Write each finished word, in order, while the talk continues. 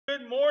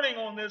morning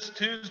on this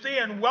Tuesday,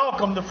 and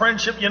welcome to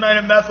Friendship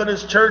United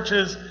Methodist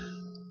Church's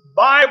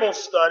Bible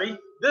study.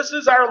 This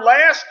is our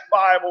last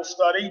Bible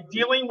study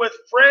dealing with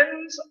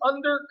friends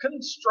under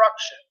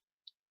construction.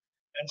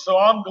 And so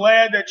I'm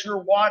glad that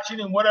you're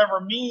watching in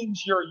whatever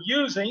means you're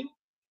using.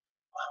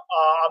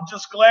 I'm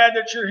just glad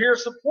that you're here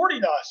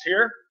supporting us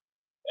here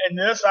in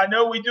this. I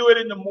know we do it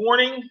in the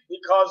morning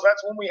because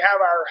that's when we have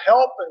our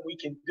help and we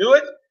can do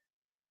it.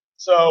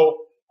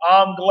 So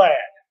I'm glad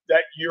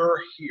that you're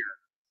here.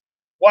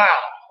 Wow,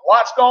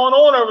 lots going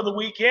on over the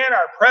weekend.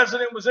 Our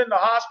president was in the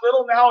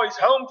hospital. Now he's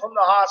home from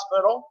the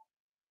hospital.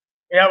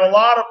 We have a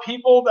lot of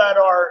people that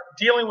are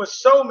dealing with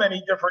so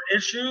many different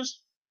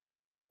issues.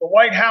 The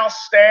White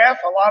House staff,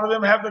 a lot of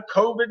them have the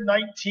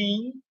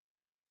COVID-19.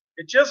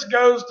 It just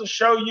goes to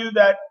show you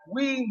that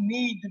we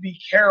need to be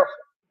careful,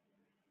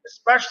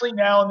 especially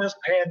now in this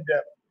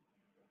pandemic.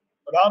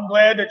 But I'm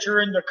glad that you're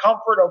in the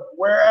comfort of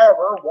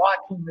wherever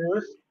watching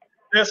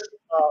this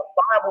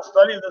Bible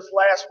study, this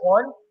last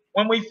one.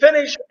 When we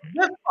finish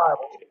this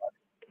Bible study,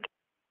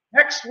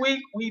 next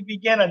week we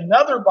begin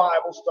another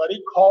Bible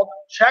study called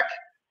Check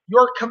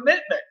Your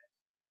Commitment.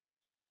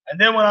 And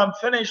then when I'm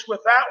finished with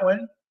that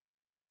one,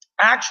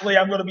 actually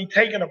I'm going to be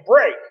taking a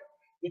break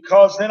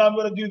because then I'm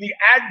going to do the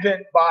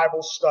Advent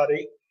Bible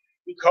study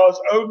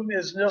because Odin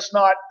is just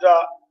not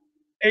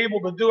able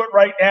to do it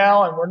right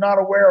now and we're not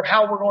aware of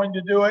how we're going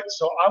to do it.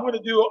 So I'm going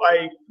to do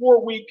a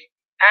 4-week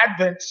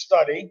Advent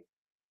study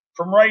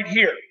from right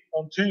here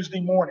on Tuesday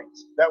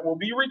mornings that will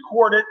be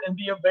recorded and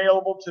be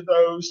available to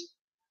those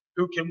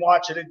who can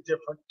watch it at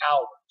different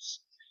hours.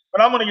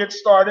 But I'm going to get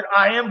started.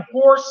 I am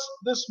hoarse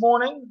this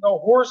morning. The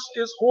horse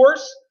is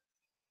hoarse.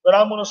 But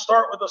I'm going to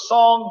start with the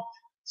song,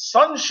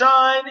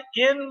 Sunshine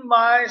in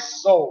My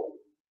Soul.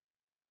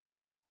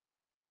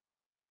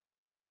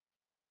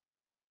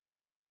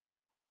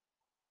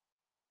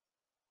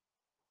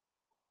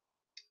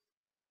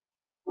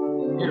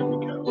 Here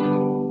we go.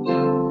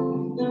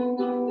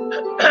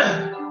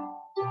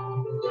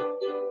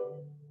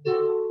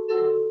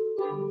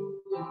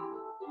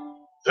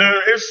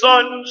 There is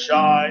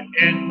sunshine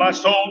in my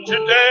soul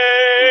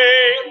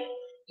today,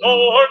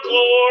 more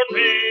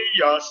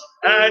glorious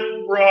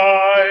and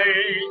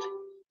bright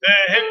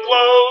than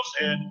glows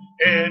in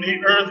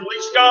any earthly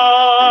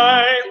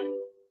sky.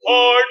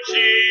 For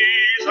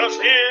Jesus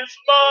is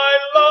my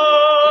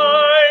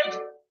light.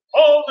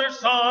 Oh, there's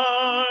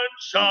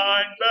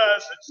sunshine,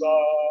 blessed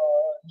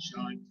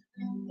sunshine.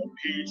 The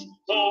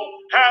peaceful,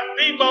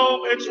 happy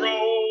moments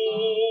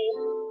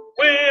roll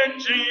when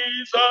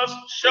Jesus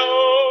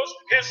shows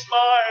his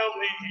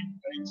smiling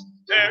face.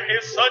 There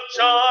is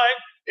sunshine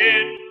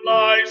in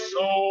my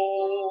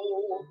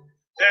soul.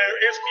 There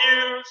is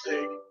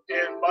music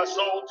in my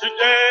soul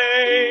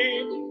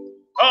today,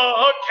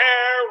 a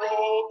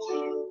carol to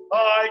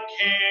my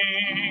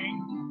King.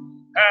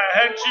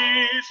 And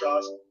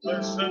Jesus,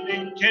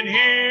 listening, can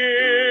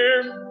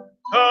hear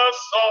the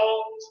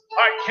songs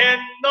I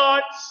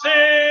cannot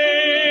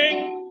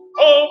sing.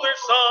 Oh,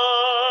 there's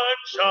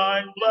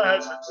sunshine,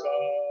 blessed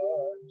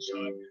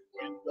sunshine,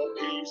 when the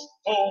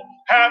peaceful,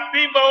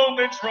 happy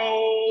moments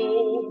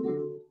roll.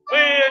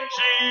 When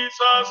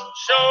Jesus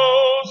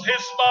shows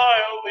his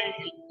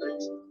smiling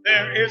face,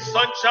 there is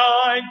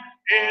sunshine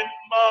in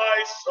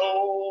my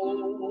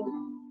soul.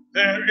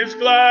 There is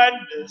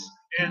gladness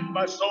in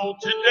my soul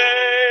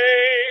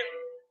today,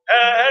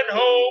 and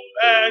hope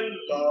and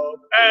love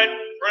and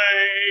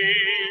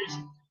praise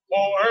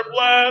for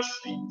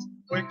blessings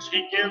which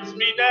he gives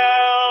me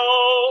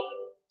now,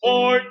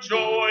 for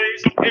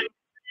joys in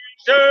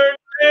future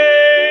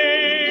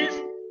days.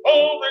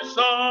 Oh, the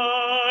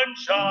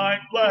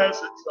sunshine,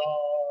 blessed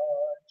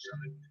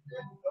sunshine,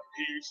 when the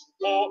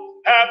peaceful,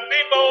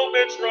 happy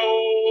moments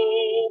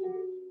roll.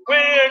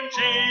 When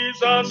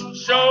Jesus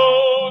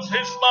shows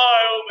his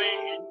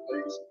smiling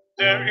face,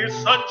 there is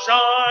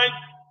sunshine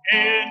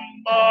in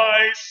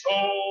my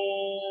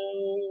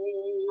soul.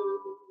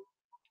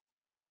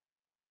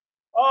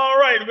 All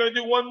right, we're going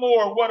to do one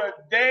more. What a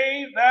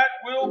day that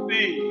will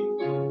be.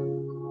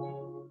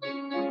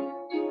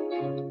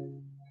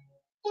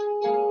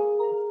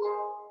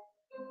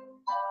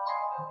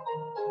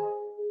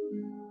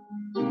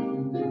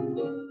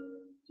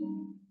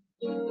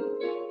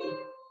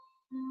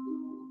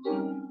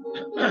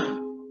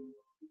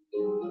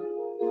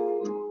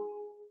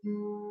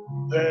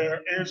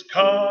 There is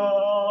coming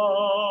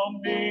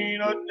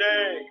a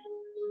day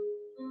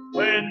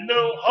when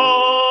no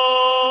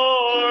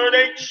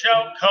heartache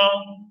shall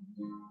come,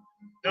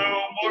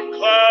 no more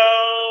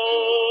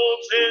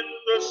clouds in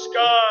the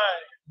sky,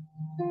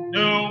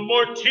 no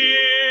more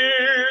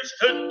tears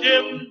to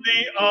dim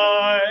the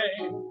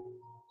eye.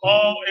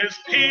 All is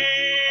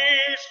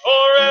peace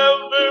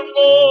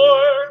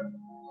forevermore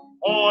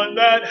on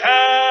that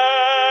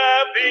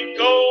happy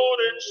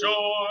golden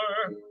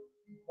shore.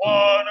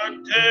 What a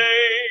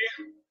day,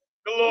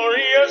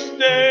 glorious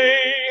day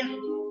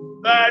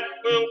that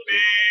will be.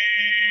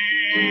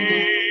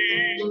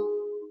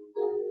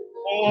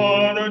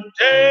 What a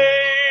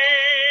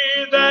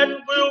day that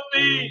will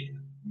be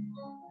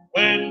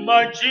when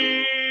my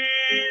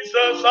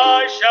Jesus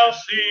I shall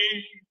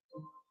see,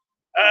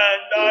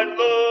 and I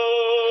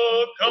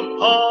look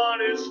upon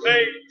his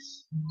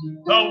face,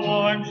 the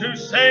one who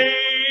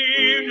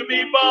saved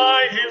me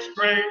by his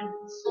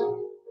grace.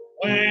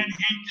 When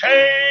he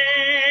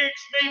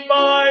takes me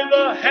by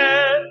the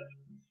hand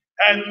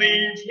and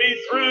leads me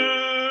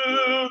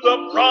through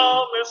the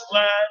promised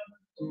land,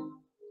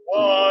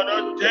 what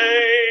a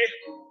day,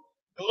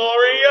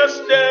 glorious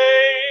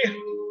day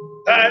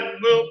that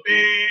will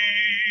be.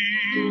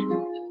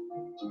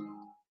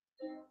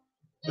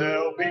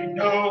 There'll be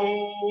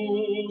no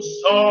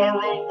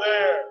sorrow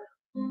there,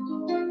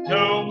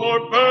 no more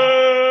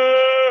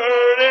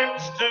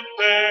burdens to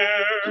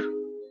bear,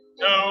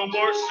 no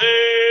more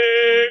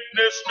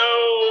sickness, no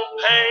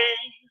pain,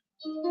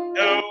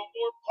 no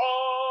more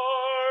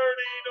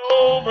parting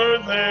over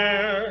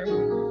there,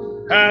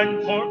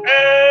 and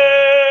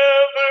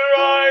forever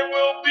I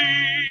will be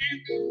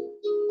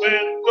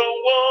with the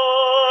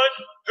one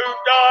who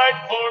died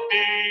for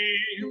me.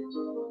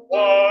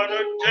 What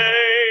a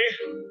day,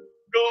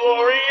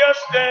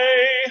 glorious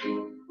day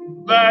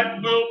that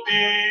will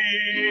be.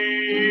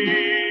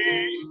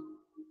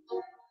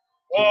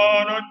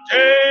 What a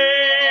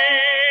day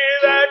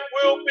that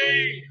will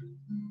be,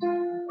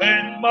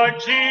 when my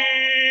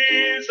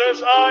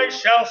Jesus I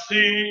shall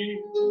see,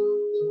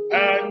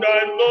 and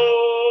I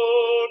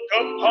look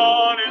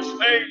upon his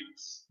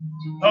face,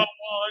 the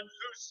one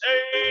who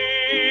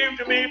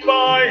saved me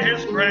by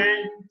his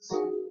grace.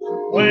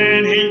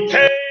 When he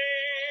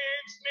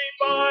takes me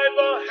by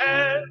the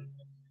hand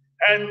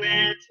and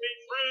leads me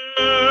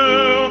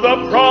through the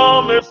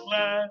promised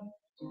land,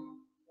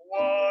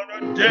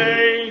 what a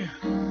day,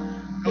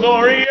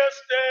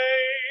 glorious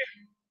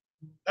day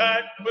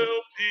that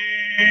will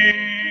be.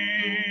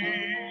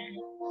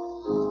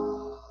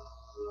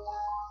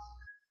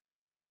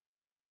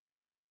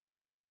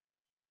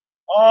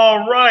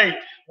 All right,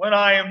 when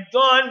I am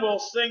done, we'll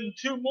sing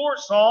 2 more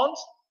songs.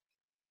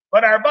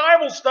 But our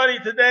Bible study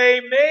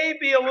today may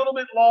be a little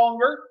bit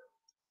longer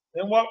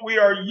than what we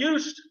are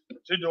used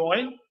to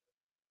doing,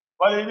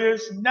 but it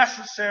is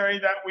necessary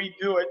that we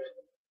do it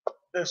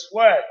this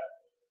way.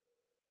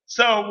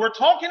 So we're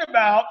talking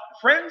about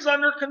Friends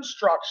Under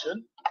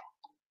Construction.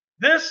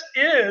 This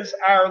is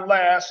our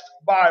last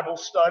Bible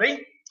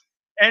study,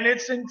 and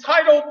it's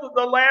entitled,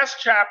 the last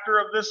chapter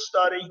of this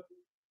study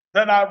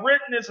that I've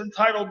written is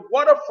entitled,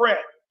 What a Friend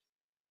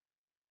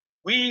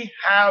We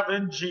Have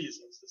in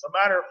Jesus. As a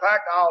matter of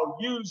fact, I'll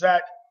use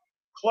that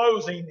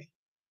closing,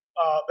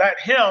 that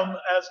hymn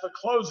as the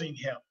closing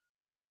hymn.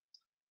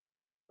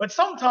 But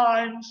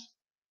sometimes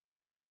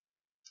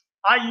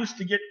I used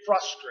to get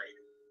frustrated.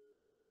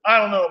 I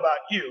don't know about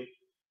you,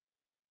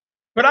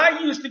 but I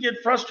used to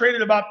get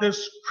frustrated about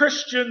this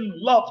Christian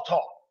love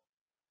talk.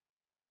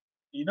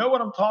 You know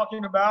what I'm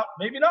talking about?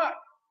 Maybe not.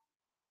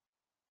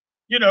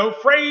 You know,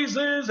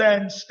 phrases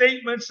and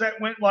statements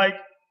that went like,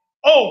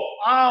 oh,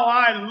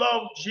 I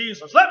love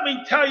Jesus. Let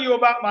me tell you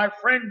about my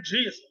friend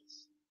Jesus.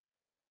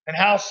 And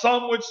how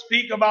some would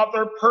speak about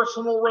their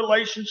personal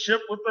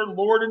relationship with their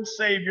Lord and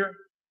Savior,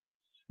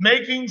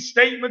 making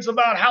statements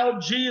about how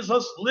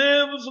Jesus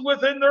lives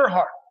within their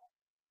heart.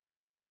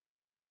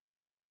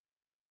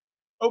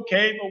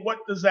 Okay, but what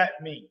does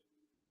that mean?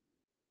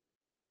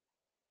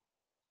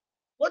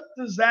 What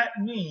does that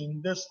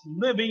mean, this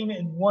living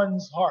in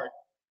one's heart?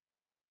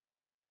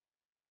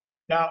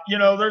 Now, you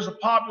know, there's a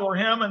popular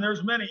hymn and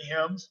there's many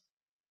hymns,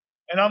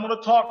 and I'm going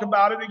to talk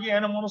about it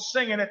again. I'm going to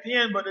sing it at the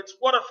end, but it's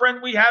What a Friend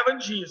We Have in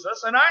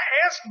Jesus. And I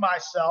asked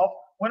myself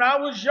when I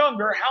was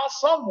younger how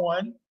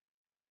someone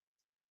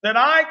that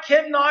I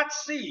cannot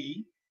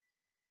see,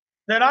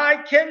 that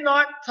I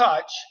cannot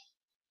touch,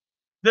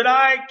 that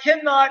I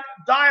cannot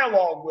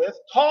dialogue with,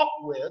 talk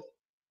with,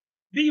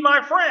 be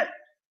my friend.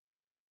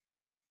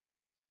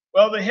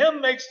 Well, the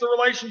hymn makes the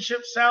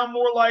relationship sound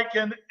more like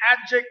an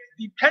abject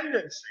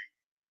dependency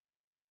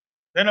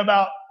than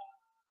about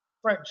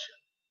friendship.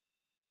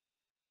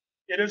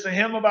 It is a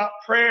hymn about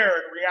prayer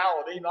and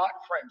reality, not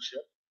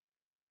friendship.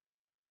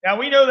 Now,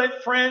 we know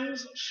that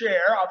friends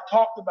share. I've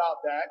talked about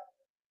that.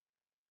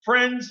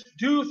 Friends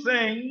do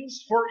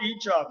things for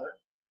each other.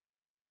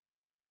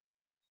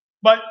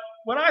 But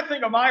when I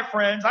think of my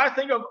friends, I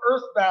think of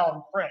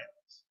earthbound friends.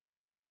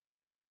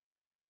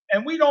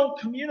 And we don't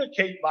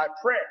communicate by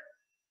prayer.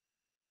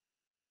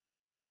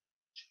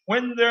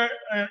 When there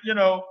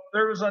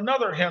was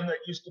another hymn that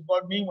used to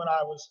bug me when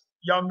I was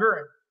younger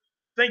and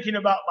thinking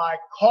about my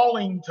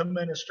calling to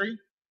ministry.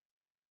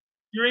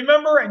 You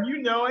remember, and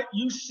you know it,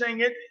 you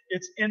sing it,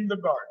 it's In the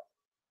Garden.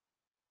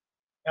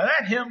 Now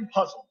that hymn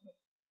puzzled me.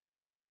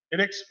 It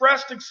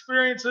expressed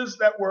experiences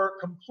that were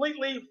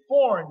completely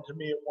foreign to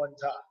me at one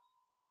time.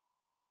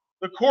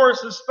 The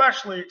chorus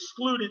especially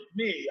excluded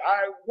me.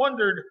 I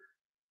wondered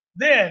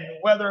then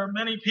whether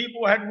many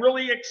people had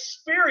really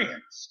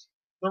experienced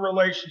the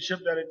relationship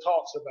that it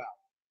talks about.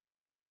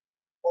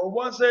 Or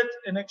was it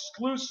an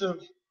exclusive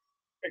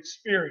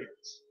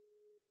experience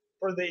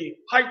for the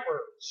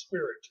hyper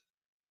spiritual,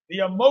 the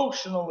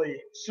emotionally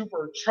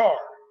supercharged?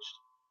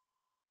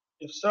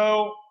 If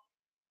so,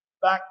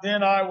 back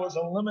then I was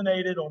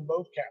eliminated on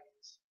both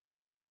counts.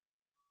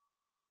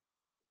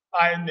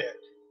 I admit.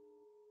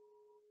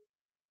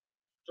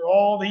 After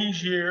all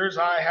these years,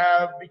 I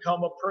have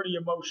become a pretty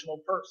emotional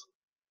person.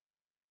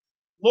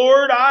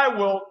 Lord, I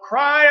will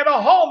cry at a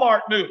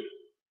Hallmark movie.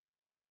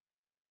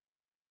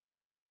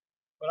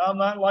 But I'm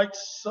not like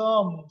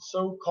some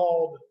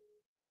so-called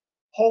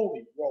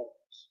holy rollers.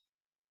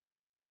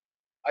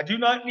 I do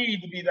not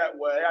need to be that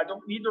way. I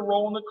don't need to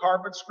roll on the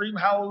carpet, scream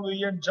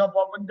hallelujah, and jump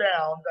up and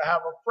down to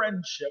have a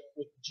friendship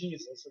with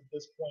Jesus at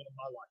this point in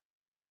my life.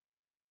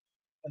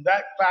 And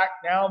that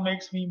fact now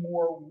makes me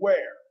more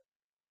aware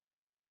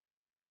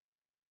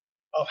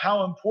of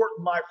how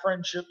important my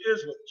friendship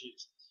is with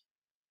Jesus.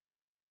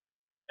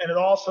 And it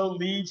also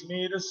leads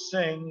me to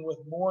sing with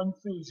more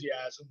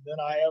enthusiasm than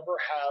I ever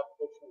have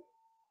before.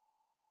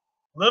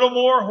 A little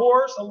more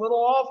hoarse, a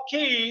little off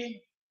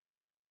key,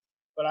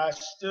 but I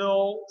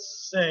still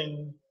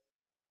sing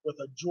with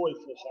a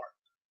joyful heart.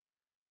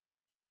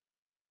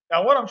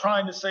 Now, what I'm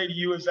trying to say to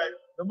you is that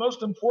the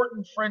most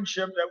important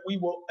friendship that we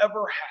will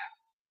ever have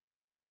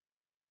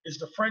is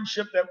the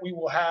friendship that we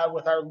will have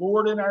with our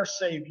Lord and our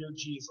Savior,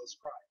 Jesus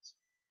Christ.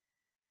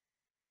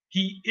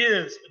 He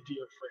is a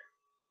dear friend.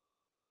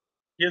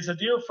 He is a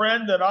dear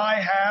friend that I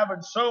have,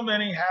 and so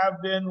many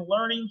have been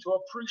learning to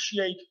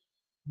appreciate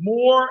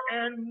more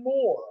and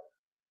more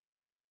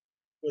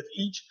with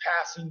each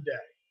passing day.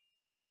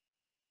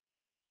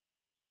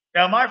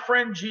 Now, my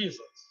friend Jesus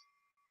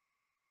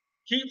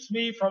keeps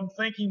me from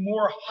thinking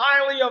more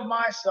highly of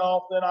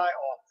myself than I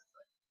ought.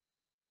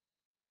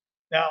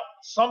 Now,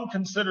 some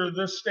consider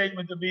this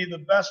statement to be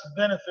the best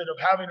benefit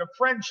of having a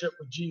friendship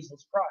with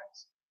Jesus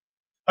Christ.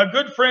 A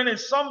good friend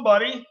is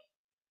somebody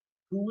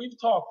who we've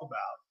talked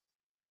about,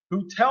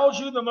 who tells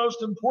you the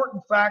most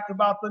important fact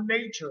about the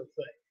nature of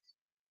things.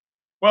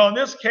 Well, in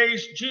this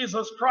case,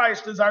 Jesus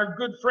Christ, as our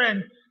good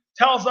friend,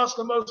 tells us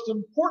the most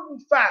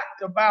important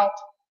fact about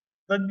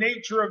the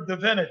nature of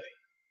divinity.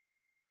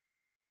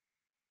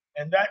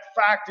 And that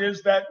fact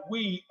is that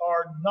we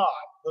are not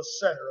the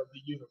center of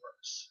the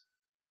universe.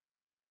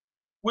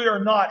 We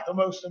are not the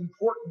most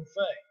important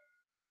thing.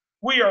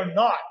 We are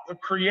not the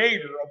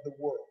creator of the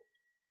world.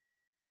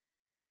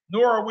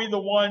 Nor are we the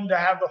one to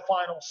have the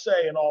final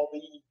say in all the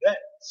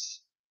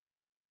events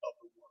of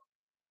the world.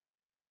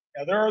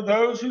 Now, there are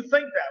those who think that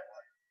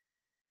way,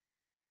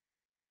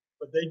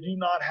 but they do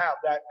not have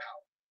that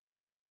power.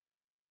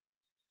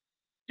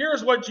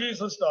 Here's what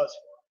Jesus does for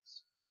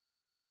us.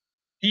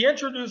 He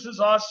introduces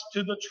us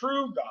to the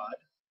true God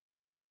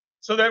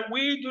so that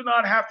we do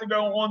not have to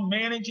go on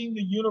managing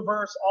the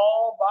universe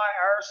all by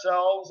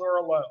ourselves or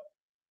alone.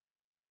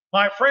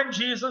 My friend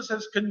Jesus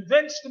has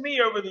convinced me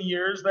over the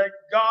years that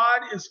God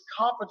is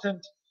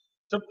competent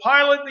to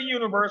pilot the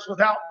universe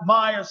without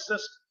my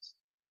assistance.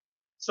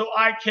 So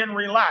I can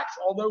relax,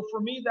 although for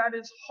me that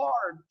is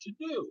hard to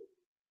do,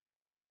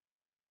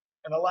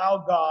 and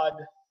allow God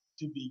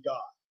to be God.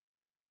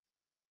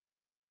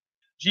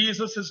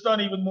 Jesus has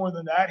done even more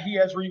than that. He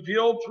has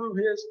revealed through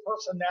his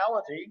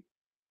personality,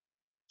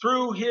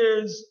 through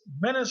his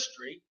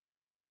ministry,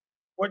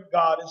 what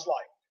God is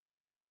like.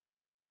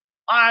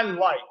 I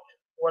like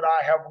what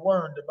I have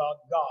learned about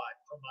God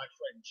from my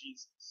friend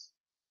Jesus.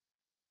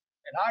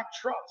 And I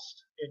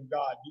trust in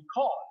God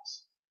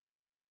because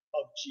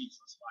of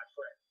Jesus, my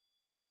friend.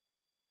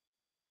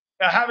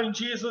 Now, having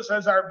Jesus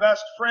as our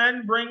best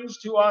friend brings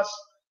to us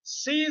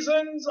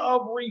seasons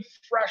of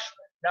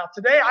refreshment. Now,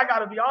 today, I got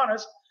to be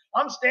honest,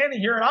 I'm standing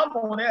here and I'm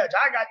on edge.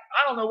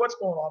 I don't know what's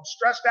going on. I'm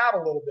stressed out a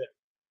little bit.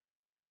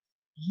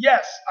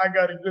 Yes, I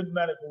got a good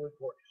medical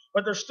report,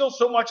 but there's still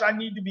so much I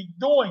need to be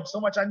doing, so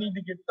much I need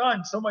to get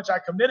done, so much I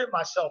committed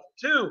myself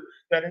to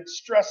that it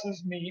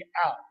stresses me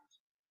out.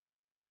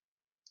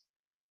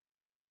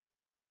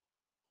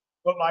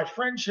 But my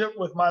friendship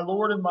with my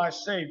Lord and my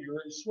Savior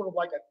is sort of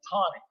like a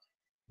tonic.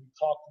 We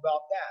talked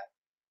about that.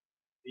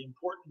 The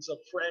importance of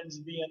friends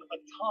being a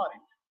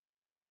tonic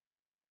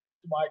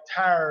to my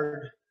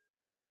tired,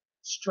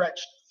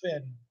 stretched,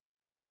 thin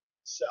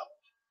self.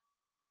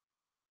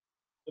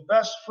 The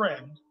best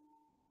friend,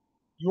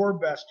 your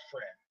best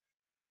friend,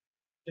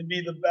 can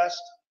be the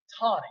best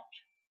tonic,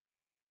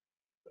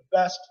 the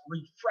best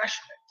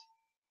refreshment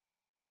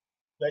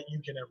that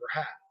you can ever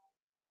have.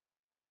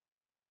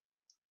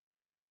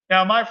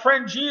 Now, my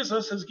friend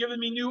Jesus has given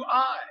me new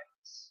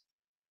eyes,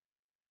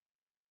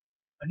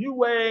 a new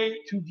way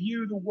to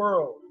view the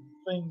world and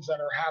things that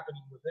are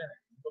happening within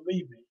it.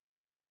 Believe me,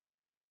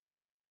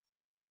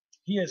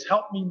 he has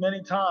helped me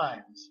many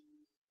times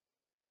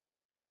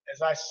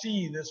as I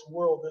see this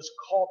world, this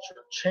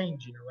culture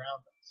changing around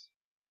us.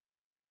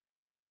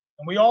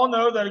 And we all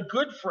know that a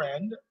good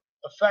friend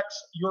affects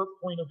your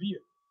point of view.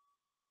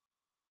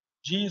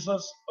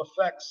 Jesus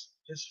affects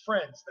his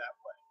friends that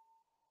way.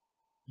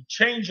 He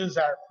changes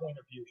our point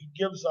of view. He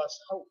gives us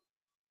hope.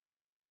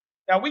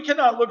 Now, we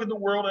cannot look at the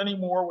world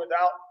anymore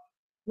without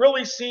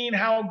really seeing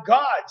how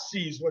God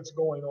sees what's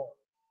going on.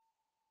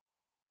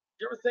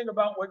 Do you ever think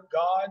about what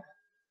God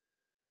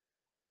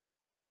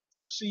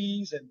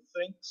sees and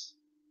thinks,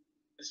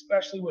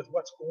 especially with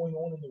what's going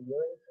on in the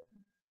world?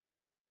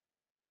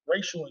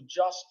 Racial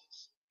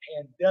injustice,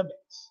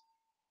 pandemics,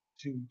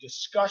 to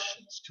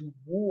discussions, to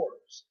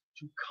wars,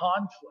 to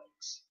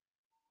conflicts.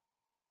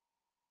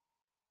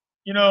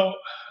 You know,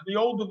 the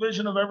old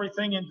division of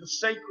everything into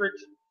sacred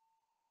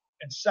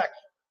and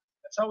secular.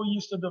 That's how we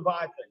used to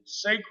divide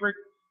things. Sacred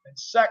and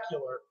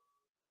secular,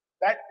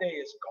 that day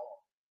is gone.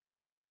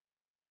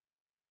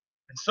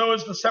 And so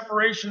is the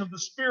separation of the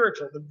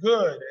spiritual, the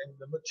good, and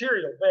the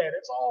material, bad.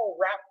 It's all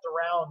wrapped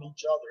around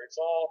each other. It's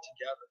all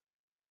together.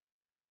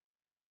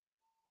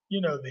 You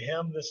know the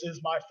hymn, "This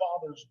is my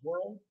Father's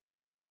world."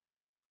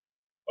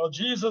 Well,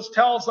 Jesus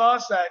tells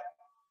us that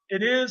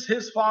it is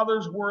his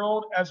Father's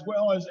world, as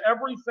well as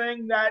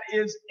everything that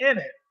is in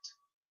it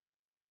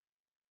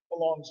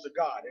belongs to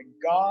God. And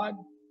God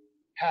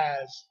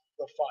has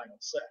the final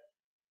say.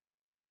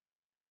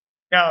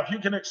 Now, if you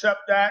can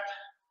accept that,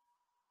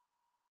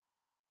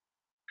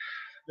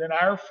 then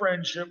our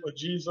friendship with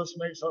Jesus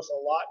makes us a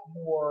lot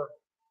more,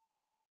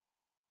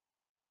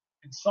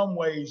 in some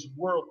ways,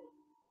 worldly.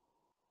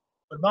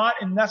 But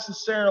not in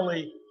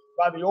necessarily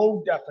by the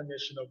old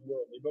definition of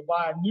worldly, but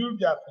by a new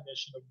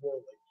definition of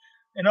worldly.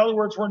 In other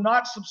words, we're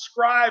not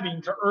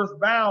subscribing to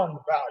earthbound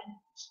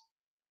values,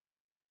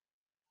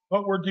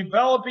 but we're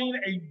developing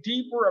a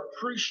deeper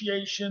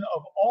appreciation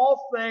of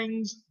all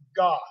things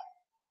God.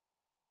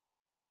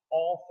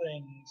 All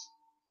things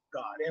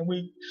God. And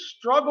we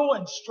struggle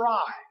and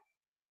strive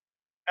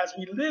as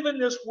we live in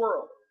this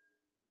world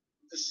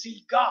to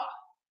see God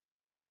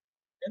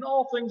in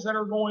all things that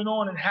are going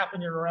on and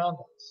happening around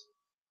us.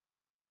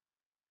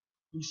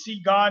 We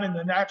see God in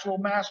the natural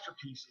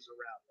masterpieces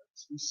around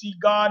us. We see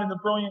God in the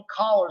brilliant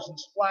colors and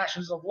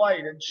splashes of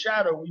light and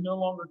shadow we no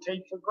longer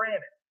take for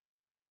granted.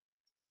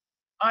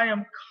 I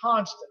am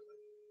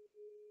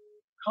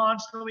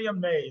constantly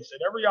amazed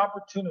at every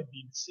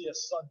opportunity to see a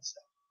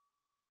sunset,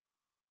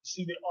 to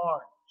see the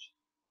orange,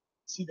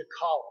 to see the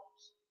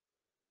colors,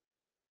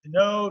 to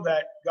know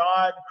that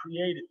God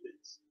created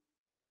this,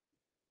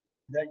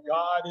 that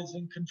God is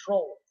in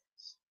control of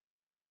this.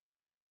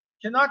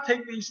 Cannot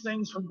take these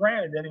things for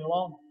granted any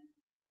longer.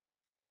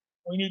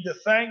 We need to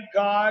thank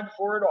God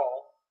for it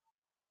all,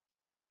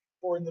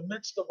 for in the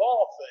midst of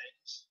all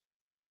things,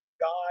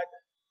 God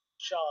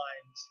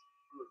shines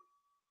through.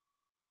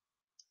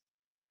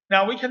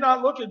 Now, we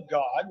cannot look at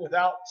God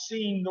without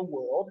seeing the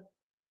world,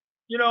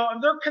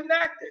 and they're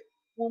connected.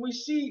 When we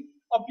see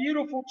a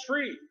beautiful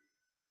tree,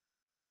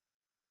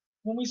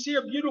 when we see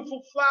a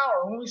beautiful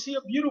flower, when we see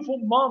a beautiful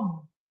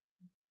mum,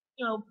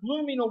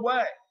 blooming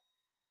away,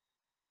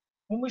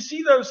 when we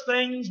see those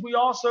things, we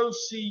also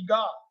see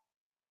God.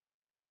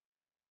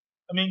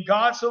 I mean,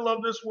 God so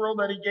loved this world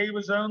that he gave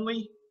his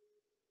only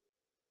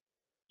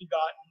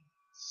begotten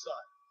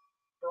Son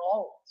for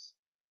all of us.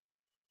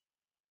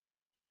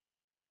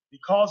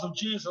 Because of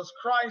Jesus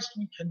Christ,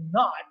 we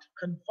cannot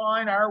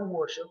confine our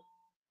worship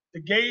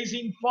to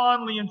gazing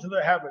fondly into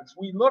the heavens.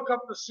 We look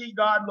up to see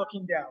God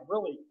looking down.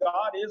 Really,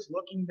 God is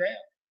looking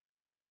down.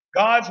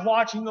 God's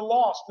watching the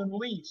lost and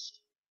least.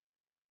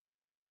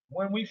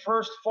 When we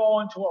first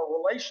fall into a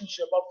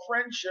relationship of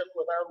friendship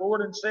with our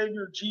Lord and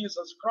Savior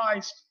Jesus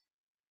Christ,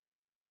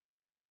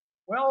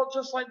 well,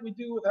 just like we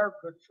do with our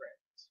good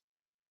friends,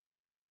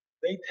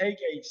 they take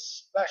a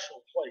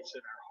special place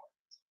in our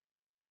hearts.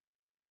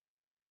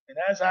 And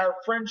as our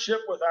friendship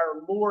with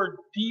our Lord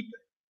deepens,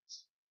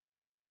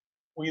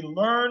 we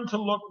learn to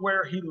look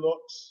where he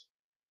looks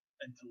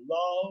and to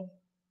love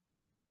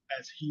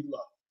as he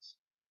loves.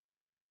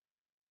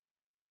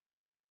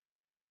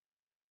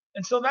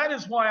 And so that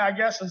is why, I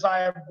guess, as I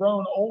have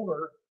grown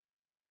older,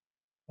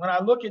 when I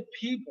look at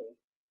people,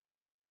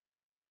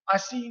 I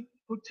see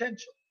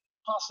potential,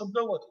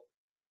 possibility.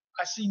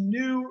 I see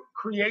new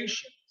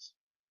creations.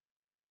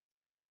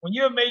 When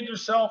you have made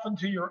yourself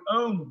into your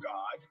own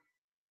God,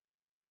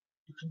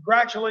 you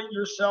congratulate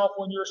yourself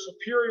on your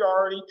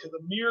superiority to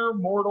the mere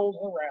mortals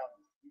around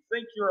you. You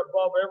think you're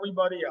above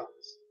everybody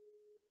else.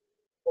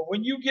 But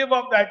when you give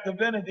up that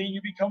divinity, you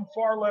become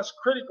far less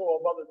critical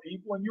of other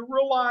people, and you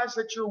realize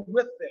that you're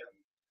with them.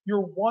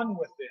 You're one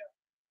with them.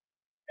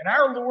 And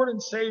our Lord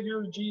and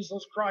Savior,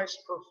 Jesus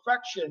Christ's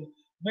perfection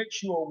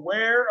makes you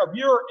aware of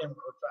your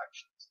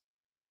imperfections.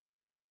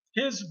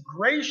 His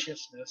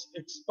graciousness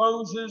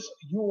exposes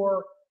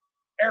your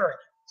arrogance.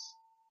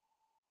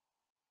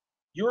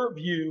 Your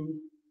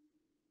view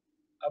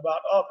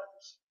about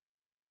others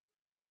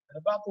and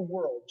about the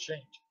world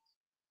changes.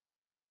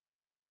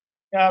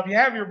 Now, if you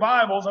have your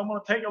Bibles, I'm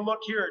going to take a look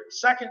here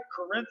at 2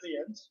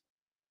 Corinthians.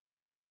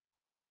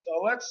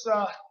 So let's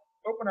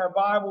open our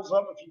Bibles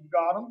up if you've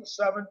got them, the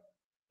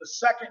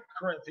 2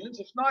 Corinthians.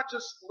 If not,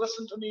 just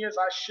listen to me as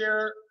I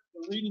share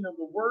the reading of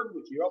the Word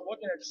with you. I'm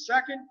looking at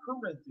 2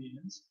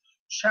 Corinthians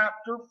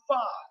chapter 5,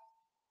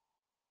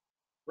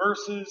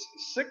 verses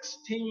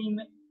 16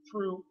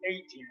 through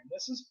 18.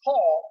 This is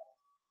Paul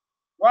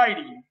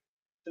writing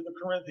to the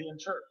Corinthian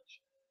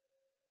church.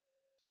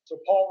 So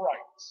Paul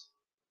writes,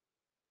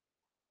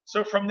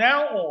 "So from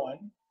now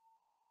on,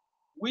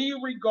 we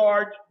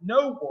regard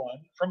no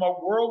one from a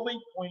worldly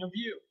point of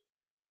view.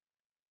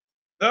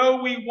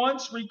 Though we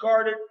once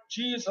regarded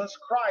Jesus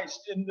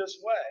Christ in this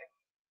way,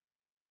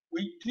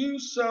 We do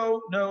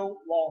so no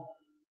longer.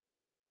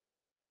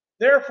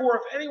 Therefore,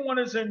 if anyone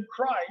is in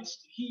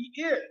Christ, she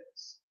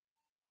is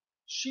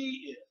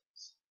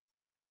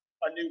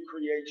a new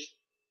creation.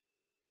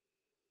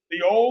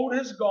 The old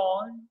has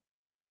gone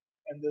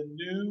and the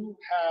new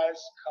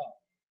has come.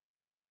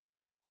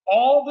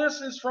 All this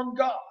is from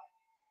God,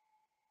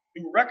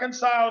 who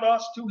reconciled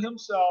us to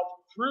himself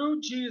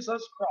through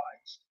Jesus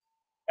Christ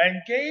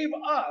and gave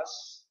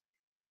us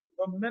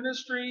the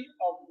ministry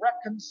of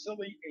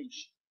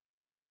reconciliation.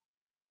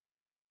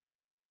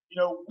 You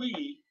know,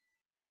 we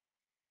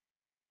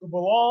who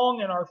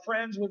belong and are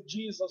friends with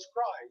Jesus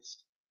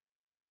Christ,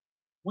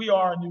 we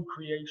are a new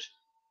creation.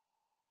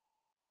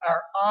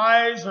 Our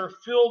eyes are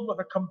filled with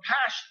a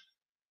compassion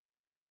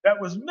that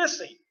was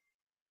missing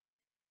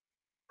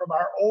from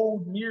our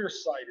old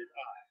nearsighted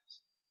eyes.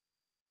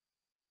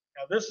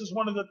 Now, this is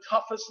one of the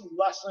toughest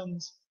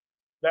lessons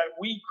that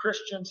we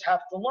Christians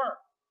have to learn.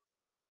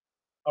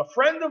 A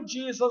friend of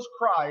Jesus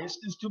Christ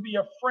is to be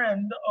a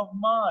friend of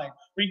mine,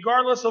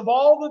 regardless of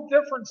all the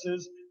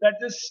differences that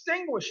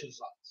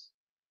distinguishes us.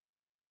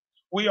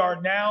 We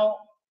are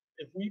now,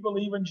 if we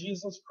believe in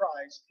Jesus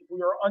Christ, if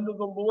we are under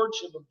the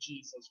lordship of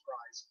Jesus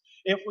Christ,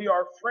 if we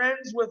are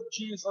friends with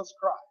Jesus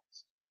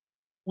Christ,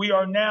 we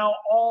are now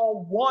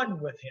all one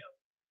with him,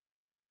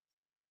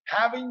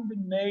 having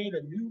been made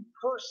a new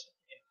person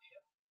in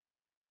him.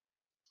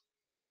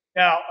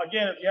 Now,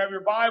 again, if you have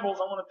your Bibles,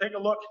 I want to take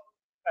a look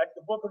at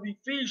the book of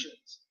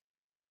Ephesians.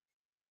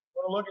 I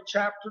want to look at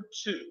chapter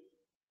 2.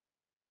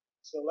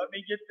 So let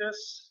me get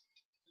this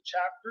to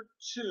chapter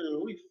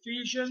 2,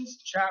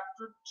 Ephesians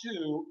chapter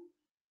 2,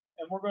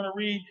 and we're going to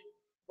read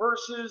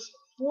verses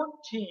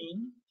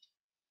 14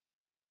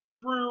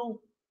 through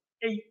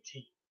 18.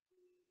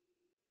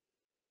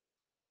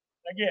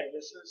 Again,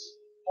 this is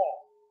Paul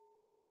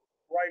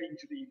writing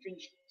to the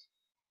Ephesians.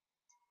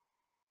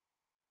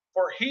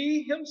 For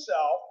he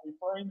himself,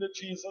 referring to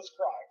Jesus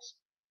Christ,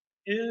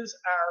 is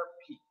our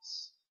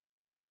peace,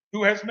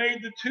 who has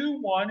made the two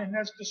one and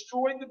has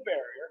destroyed the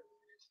barrier,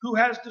 who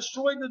has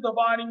destroyed the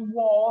dividing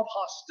wall of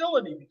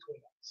hostility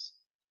between us,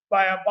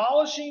 by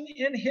abolishing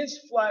in his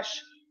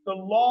flesh the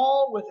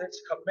law with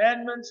its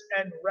commandments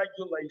and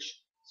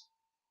regulations.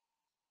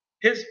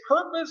 His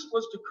purpose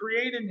was to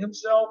create in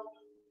himself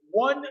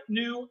one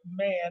new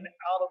man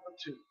out of the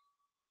two,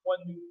 one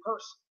new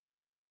person,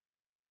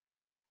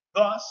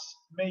 thus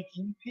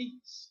making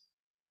peace.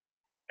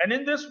 And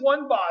in this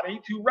one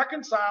body to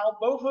reconcile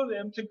both of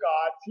them to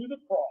God through the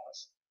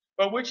cross,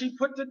 by which he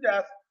put to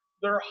death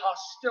their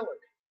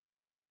hostility.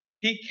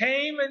 He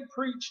came and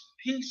preached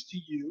peace to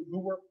you who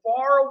were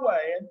far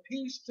away and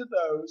peace to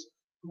those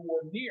who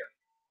were near.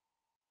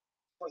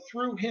 For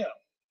through him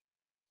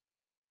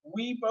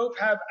we both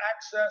have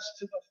access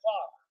to the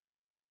Father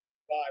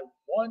by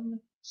one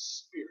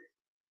Spirit.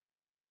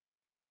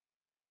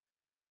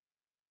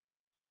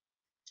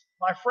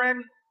 My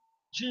friend,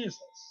 Jesus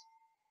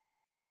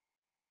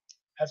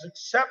has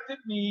accepted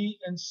me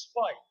in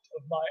spite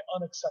of my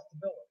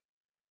unacceptability.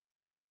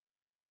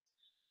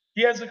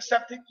 He has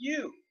accepted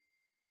you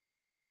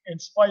in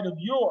spite of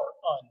your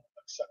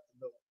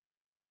unacceptability.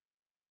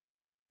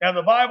 Now,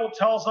 the Bible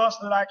tells us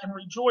that I can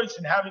rejoice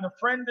in having a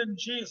friend in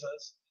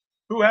Jesus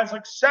who has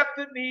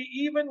accepted me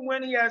even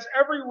when he has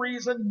every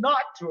reason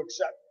not to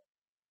accept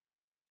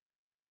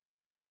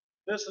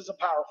me. This is a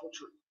powerful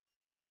truth.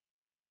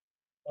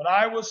 When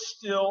I was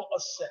still a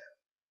sinner,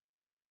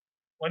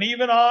 when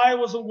even I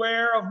was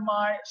aware of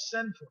my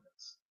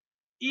sinfulness,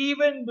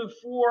 even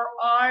before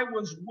I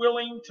was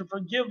willing to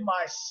forgive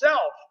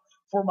myself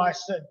for my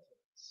sinfulness,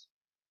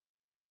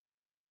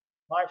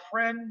 my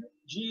friend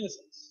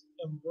Jesus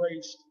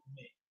embraced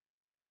me.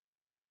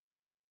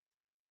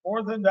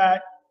 More than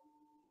that,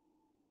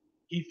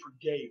 he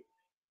forgave me.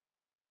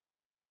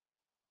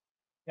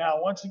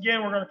 Now, once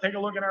again, we're going to take a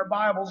look at our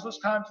Bibles, this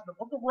time to the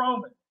book of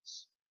Romans.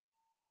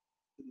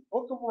 The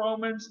book of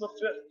Romans, the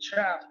 5th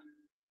chapter.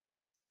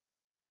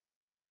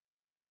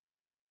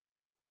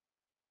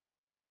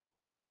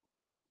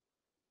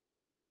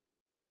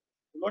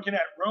 We're looking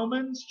at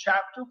Romans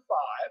chapter 5,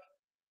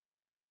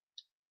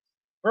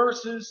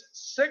 verses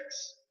 6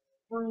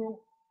 through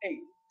 8.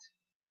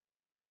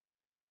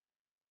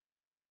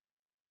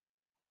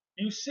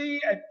 You see,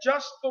 at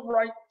just the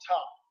right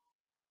time,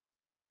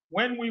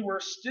 when we were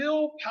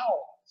still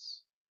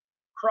powerless,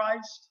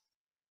 Christ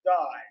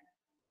died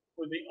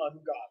for the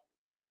ungodly.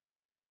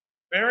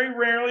 Very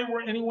rarely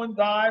will anyone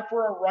die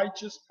for a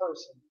righteous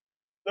person,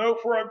 though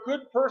for a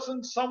good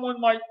person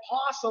someone might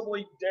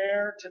possibly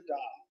dare to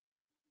die.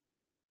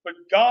 But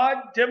God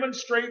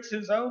demonstrates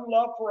his own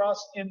love for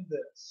us in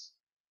this,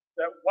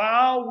 that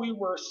while we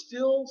were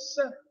still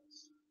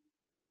sinners,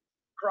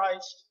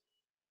 Christ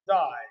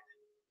died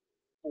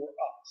for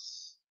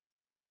us.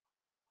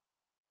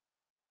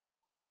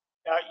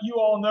 Now, you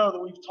all know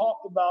that we've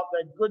talked about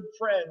that good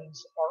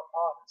friends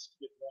are honest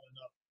with one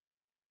another.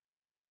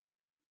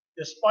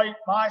 Despite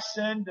my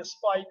sin,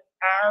 despite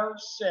our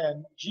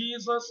sin,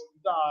 Jesus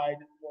died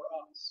for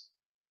us.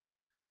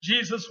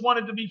 Jesus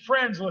wanted to be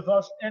friends with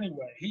us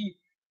anyway. He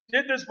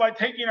did this by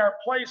taking our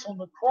place on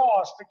the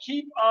cross to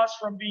keep us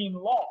from being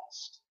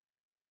lost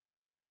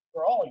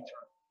for all eternity.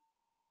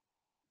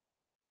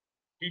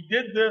 He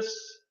did this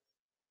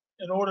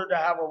in order to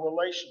have a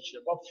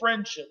relationship, a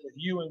friendship with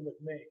you and with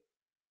me.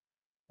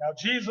 Now,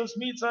 Jesus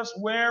meets us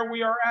where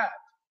we are at,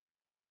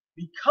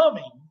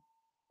 becoming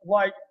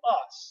like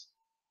us,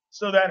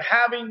 so that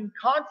having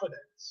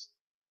confidence,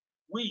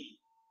 we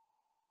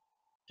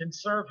can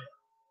serve him.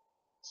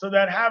 So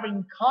that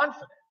having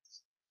confidence,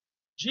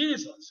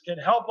 Jesus can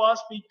help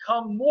us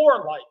become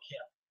more like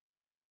him.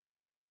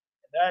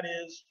 And that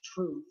is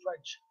true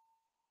friendship.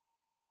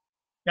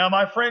 Now,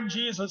 my friend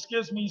Jesus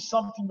gives me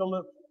something to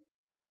live for.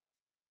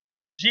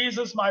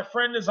 Jesus, my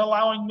friend, is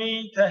allowing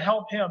me to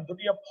help him, to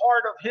be a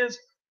part of his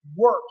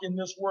work in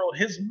this world,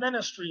 his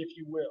ministry, if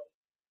you will.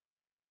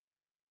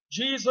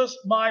 Jesus,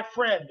 my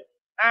friend,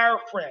 our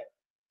friend,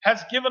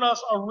 has given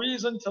us a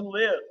reason to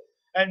live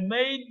and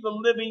made the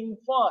living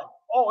fun.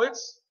 Oh,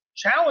 it's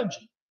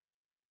challenging.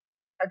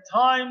 At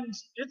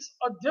times, it's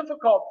a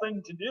difficult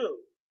thing to do,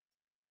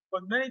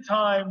 but many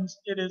times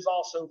it is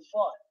also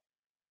fun.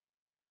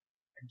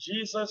 And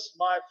Jesus,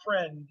 my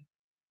friend,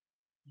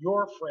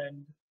 your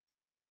friend,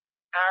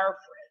 our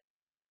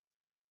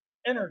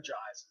friend,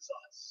 energizes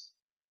us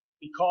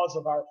because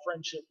of our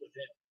friendship with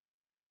him.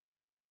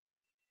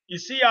 You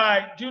see,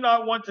 I do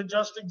not want to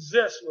just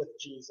exist with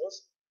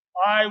Jesus.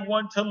 I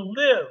want to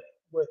live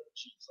with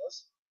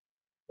Jesus.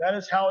 That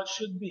is how it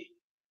should be.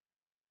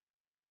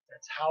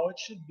 That's how it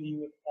should be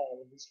with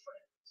all of his friends.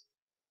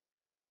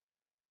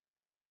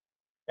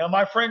 Now,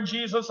 my friend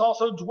Jesus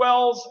also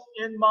dwells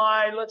in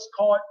my, let's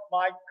call it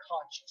my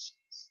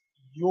consciousness,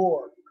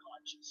 your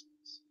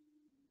consciousness.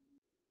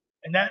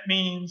 And that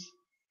means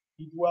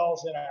he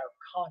dwells in our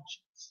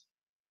conscience.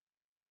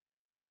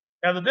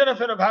 Now, the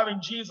benefit of having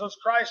Jesus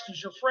Christ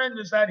as your friend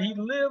is that he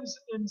lives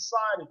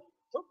inside of you.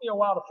 It took me a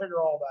while to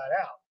figure all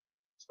that out,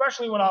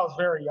 especially when I was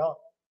very young.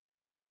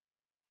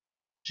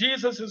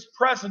 Jesus is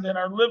present in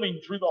our living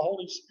through the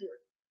Holy Spirit.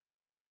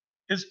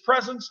 His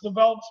presence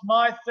develops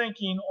my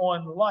thinking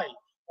on life,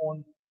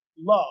 on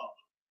love,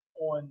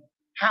 on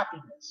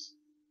happiness.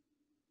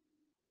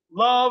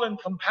 Love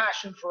and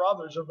compassion for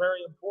others are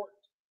very important.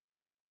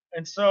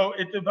 And so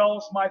it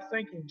develops my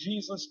thinking.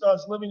 Jesus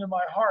does, living in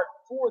my heart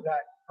for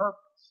that purpose.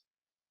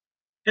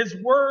 His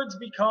words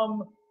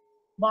become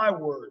my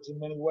words in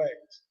many ways.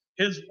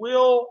 His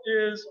will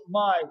is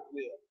my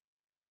will.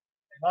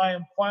 And I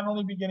am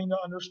finally beginning to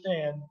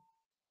understand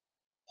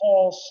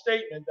Paul's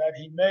statement that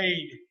he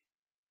made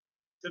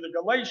to the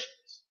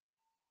Galatians.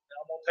 Now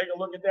I'm going to take a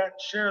look at that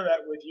and share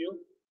that with you.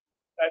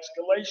 That's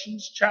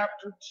Galatians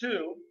chapter 2.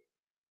 Let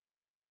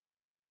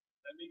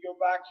me go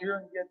back here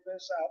and get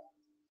this out.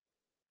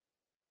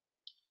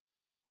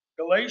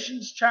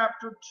 Galatians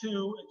chapter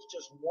 2, it's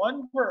just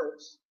one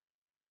verse.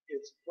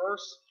 It's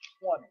verse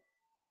 20.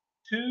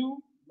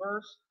 2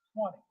 verse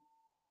 20.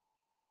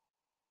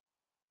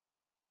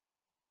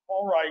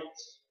 Paul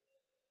writes,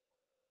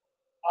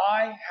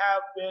 I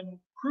have been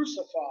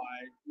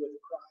crucified with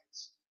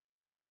Christ,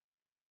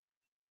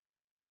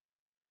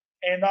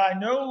 and I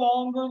no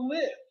longer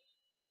live,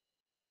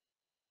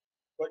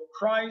 but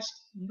Christ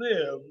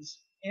lives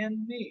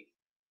in me.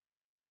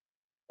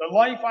 The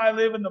life I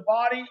live in the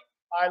body,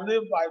 I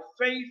live by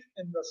faith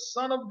in the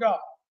Son of God,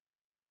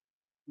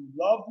 who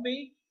loved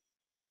me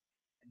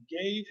and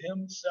gave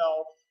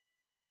himself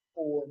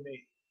for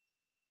me.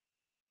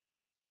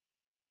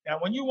 Now,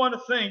 when you want to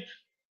think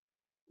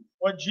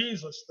what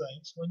Jesus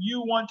thinks, when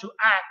you want to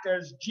act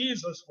as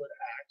Jesus would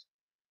act,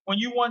 when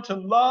you want to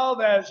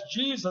love as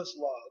Jesus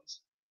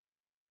loves,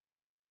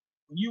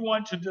 when you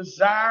want to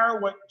desire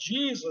what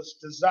Jesus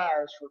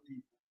desires for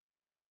people,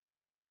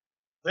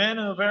 then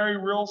in a very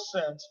real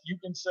sense, you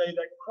can say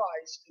that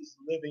Christ is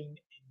living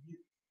in you.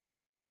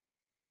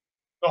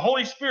 The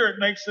Holy Spirit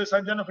makes this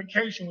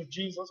identification with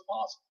Jesus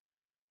possible.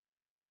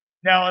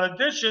 Now, in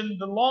addition,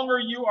 the longer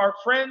you are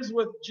friends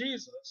with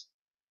Jesus,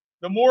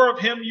 the more of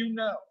him you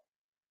know,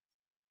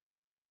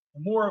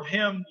 the more of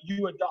him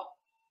you adopt.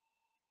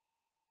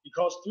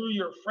 Because through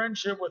your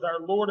friendship with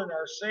our Lord and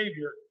our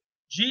Savior,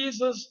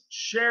 Jesus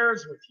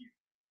shares with you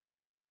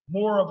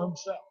more of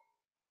himself.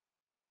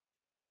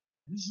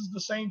 This is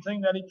the same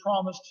thing that he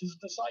promised his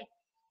disciples.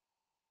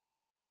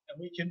 And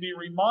we can be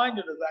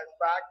reminded of that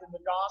fact in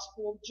the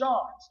Gospel of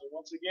John. So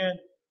once again,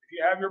 if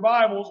you have your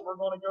Bibles, we're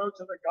going to go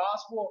to the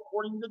Gospel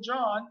according to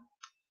John.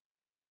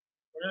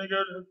 We're going to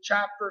go to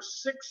chapter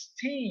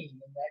 16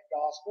 in that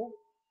Gospel.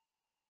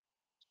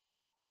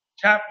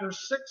 Chapter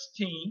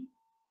 16,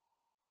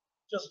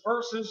 just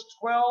verses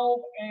 12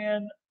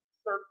 and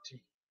 13.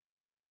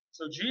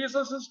 So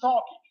Jesus is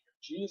talking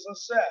here.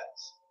 Jesus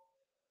says,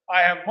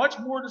 I have much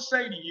more to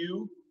say to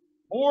you,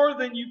 more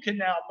than you can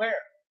now bear.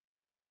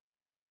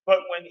 But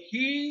when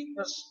he,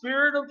 the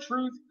Spirit of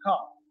truth,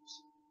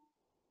 comes,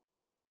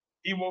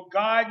 he will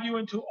guide you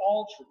into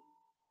all truth.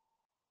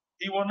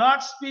 He will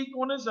not speak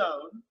on his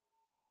own.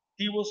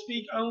 He will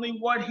speak only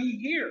what he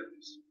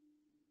hears,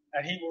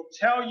 and he will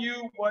tell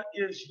you what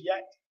is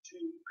yet to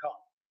come.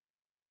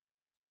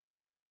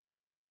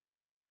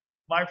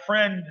 My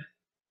friend,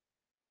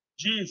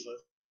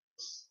 Jesus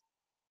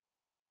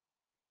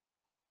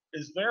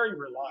is very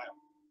reliable.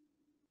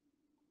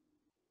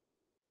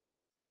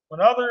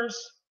 When others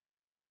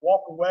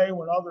walk away,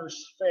 when others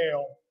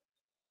fail,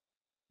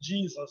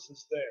 Jesus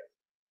is there.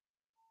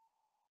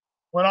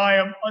 When I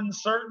am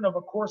uncertain of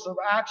a course of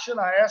action,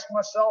 I ask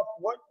myself,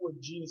 what would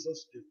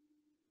Jesus do?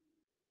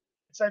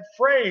 It's that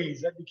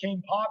phrase that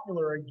became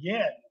popular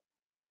again,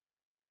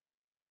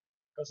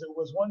 because it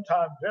was one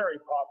time very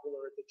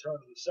popular at the turn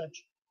of the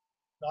century.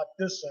 Not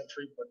this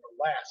century, but the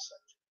last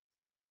century.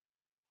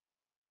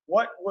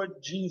 What would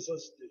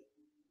Jesus do?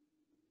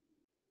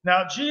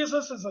 Now,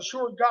 Jesus is a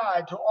sure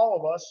guide to all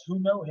of us who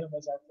know him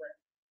as our friend.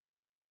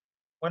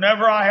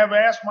 Whenever I have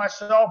asked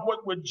myself,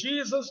 what would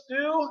Jesus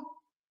do?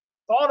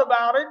 Thought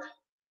about it,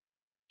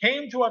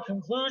 came to a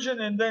conclusion,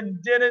 and then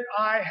did it,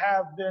 I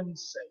have been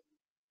saved.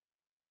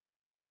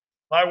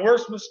 My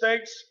worst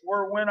mistakes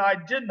were when I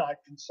did not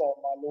consult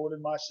my Lord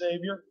and my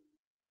Savior,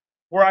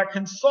 where I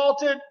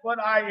consulted but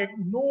I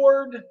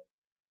ignored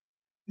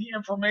the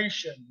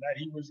information that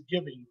he was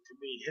giving to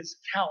me, his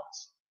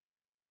counsel.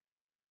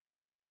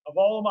 Of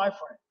all of my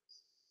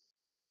friends,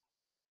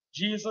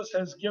 Jesus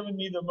has given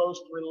me the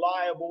most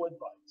reliable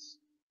advice.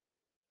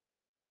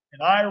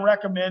 And I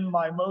recommend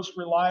my most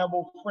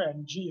reliable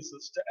friend,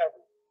 Jesus, to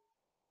everyone.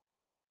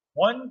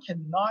 One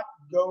cannot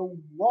go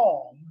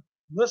wrong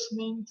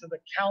listening to the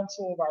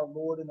counsel of our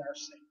Lord and our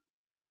Savior.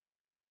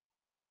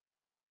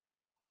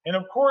 And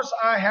of course,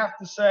 I have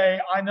to say,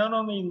 I not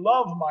only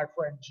love my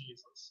friend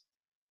Jesus,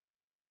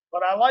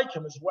 but I like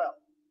him as well.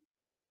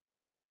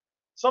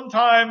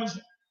 Sometimes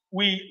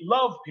we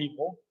love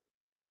people,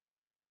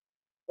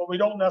 but we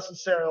don't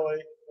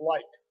necessarily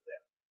like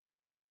them.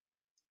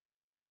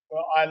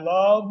 Well, I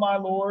love my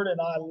Lord and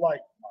I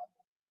like my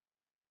Lord.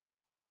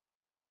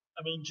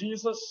 I mean,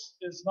 Jesus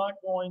is not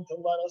going to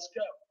let us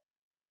go.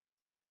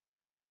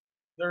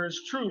 There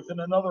is truth in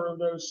another of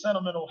those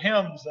sentimental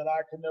hymns that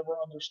I could never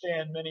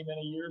understand many,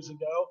 many years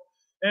ago.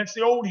 And it's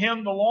the old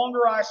hymn, the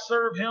longer I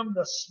serve him,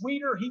 the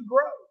sweeter he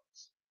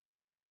grows.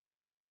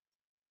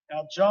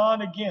 Now,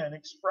 John again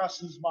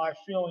expresses my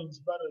feelings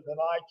better than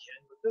I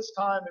can, but this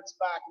time it's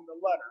back in the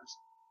letters.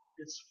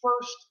 It's 1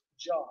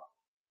 John.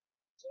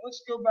 So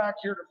let's go back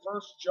here to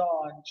 1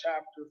 John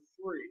chapter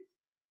 3.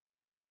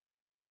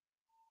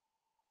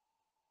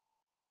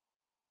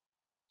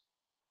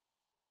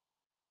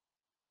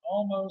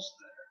 Almost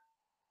there.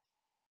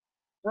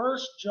 1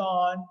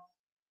 John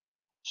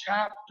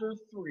chapter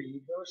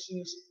 3,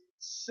 verses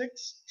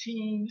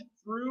 16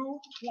 through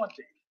 20.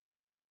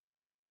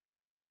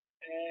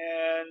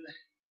 And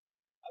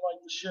I'd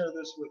like to share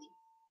this with you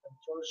from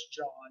 1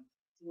 John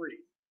 3,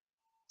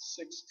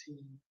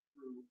 16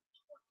 through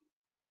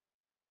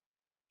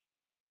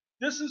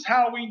 20. This is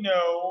how we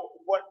know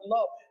what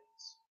love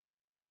is.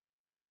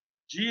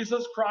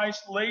 Jesus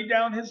Christ laid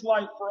down his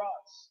life for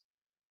us,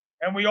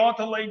 and we ought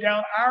to lay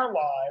down our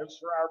lives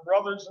for our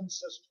brothers and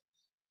sisters.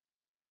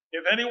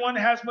 If anyone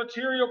has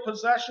material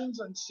possessions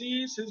and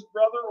sees his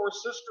brother or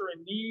sister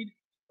in need,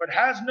 but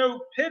has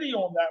no pity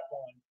on that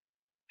one,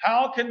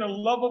 how can the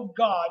love of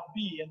God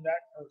be in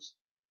that person?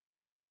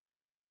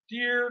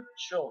 Dear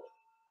children,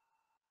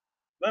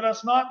 let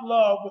us not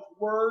love with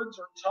words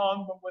or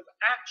tongue, but with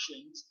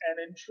actions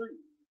and in truth.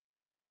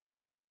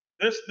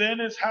 This then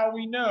is how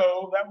we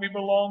know that we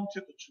belong to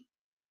the truth,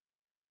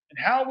 and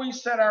how we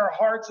set our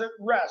hearts at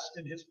rest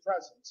in his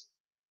presence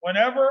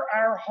whenever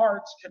our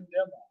hearts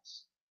condemn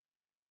us.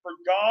 For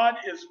God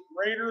is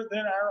greater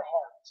than our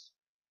hearts,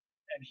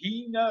 and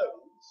he knows,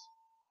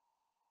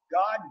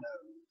 God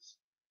knows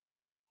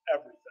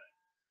everything.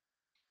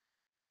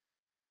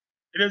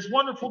 It is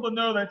wonderful to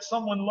know that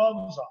someone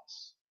loves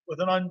us with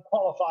an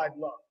unqualified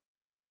love.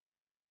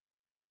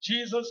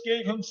 Jesus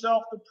gave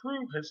himself to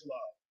prove his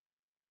love,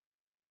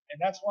 and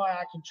that's why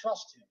I can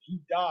trust him. He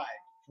died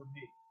for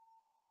me.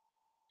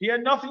 He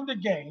had nothing to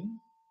gain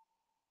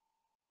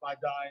by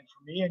dying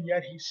for me, and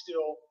yet he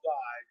still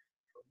died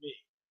for me,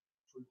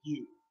 for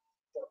you,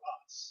 for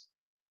us.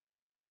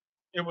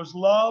 It was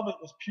love. It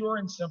was pure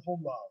and simple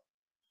love.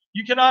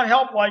 You cannot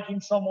help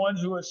liking someone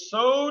who is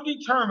so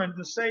determined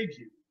to save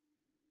you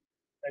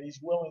that he's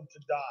willing to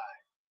die.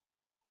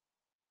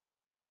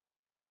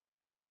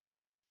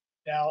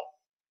 Now,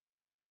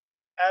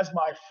 as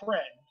my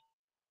friend,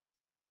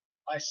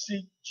 I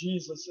seek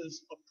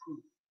Jesus'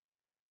 approval.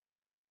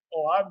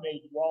 Oh, I've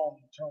made wrong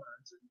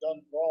turns and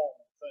done wrong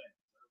things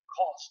that have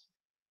cost me.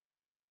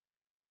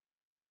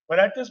 But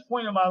at this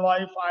point in my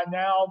life, I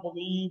now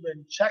believe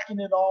in checking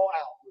it all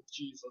out with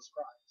Jesus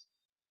Christ.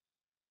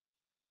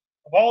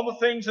 Of all the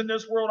things in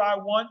this world I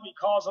want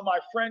because of my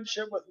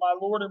friendship with my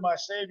Lord and my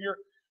Savior,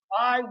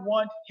 I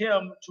want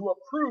him to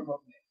approve of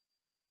me.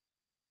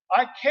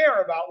 I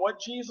care about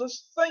what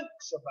Jesus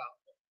thinks about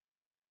me.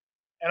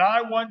 And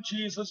I want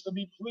Jesus to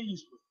be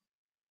pleased with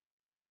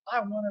me. I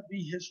want to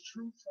be his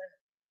true friend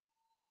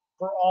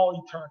for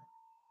all eternity.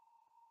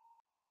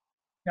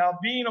 Now,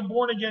 being a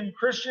born-again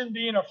Christian,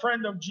 being a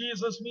friend of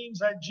Jesus, means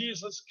that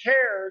Jesus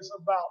cares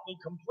about me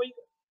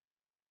completely.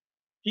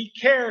 He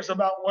cares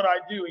about what I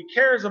do. He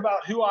cares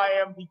about who I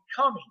am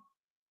becoming.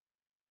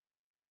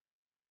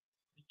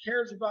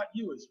 cares about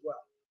you as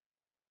well.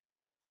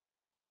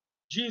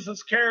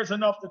 Jesus cares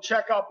enough to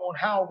check up on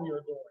how we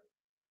are doing,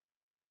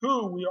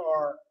 who we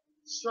are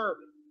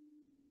serving,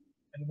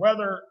 and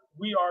whether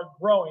we are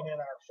growing in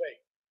our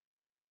faith.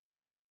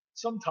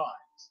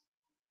 Sometimes,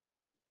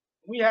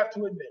 we have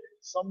to admit it,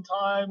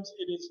 sometimes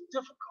it is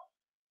difficult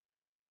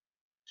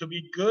to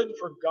be good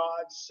for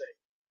God's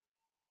sake,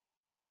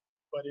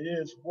 but it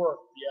is worth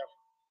the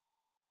effort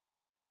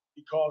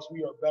because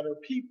we are better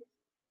people.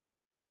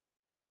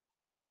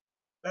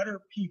 Better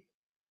people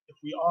if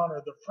we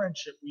honor the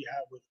friendship we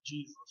have with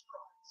Jesus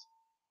Christ.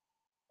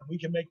 And we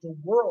can make the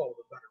world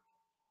a better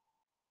place.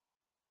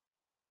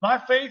 My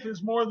faith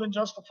is more than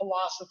just a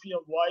philosophy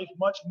of life,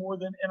 much more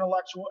than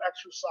intellectual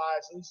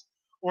exercises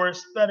or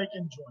aesthetic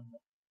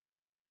enjoyment.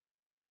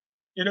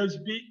 It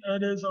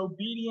is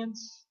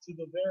obedience to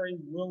the very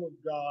will of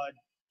God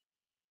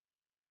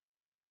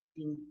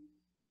through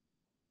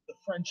the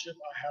friendship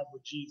I have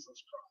with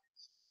Jesus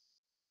Christ,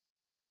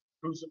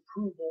 whose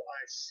approval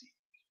I seek.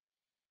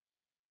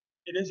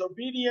 It is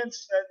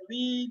obedience that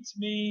leads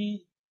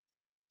me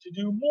to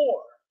do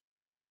more,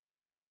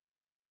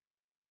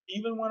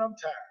 even when I'm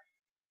tired,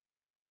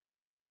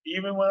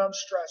 even when I'm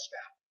stressed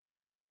out.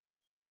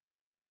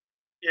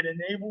 It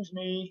enables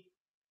me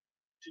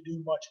to do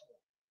much more.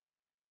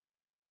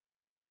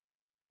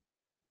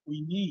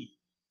 We need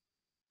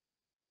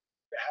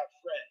to have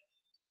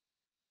friends,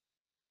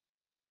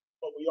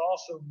 but we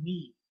also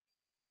need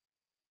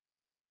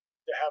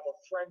to have a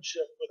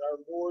friendship with our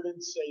Lord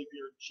and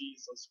Savior,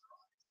 Jesus Christ.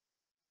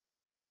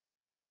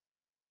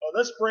 Well,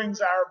 this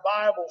brings our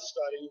Bible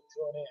study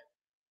to an end.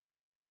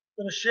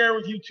 I'm going to share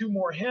with you 2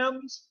 more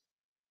hymns,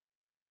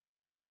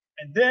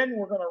 and then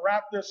we're going to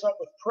wrap this up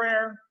with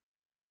prayer.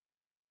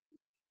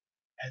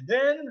 And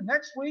then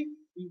next week,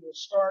 we will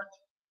start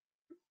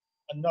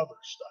another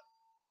study.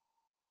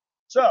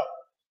 So,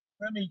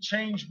 let me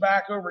change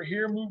back over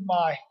here, move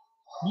my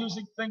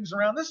music things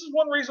around. This is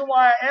one reason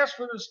why I asked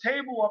for this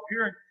table up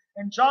here,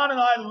 and John and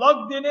I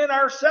lugged it in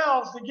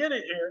ourselves to get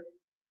it here.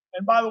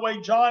 And by the way,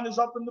 John is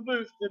up in the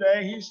booth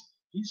today.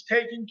 He's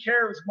taking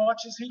care as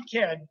much as he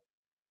can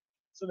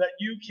so that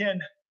you can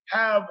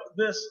have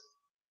this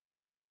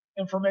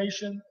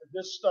information,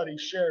 this study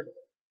shared with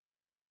you.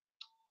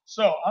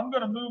 So I'm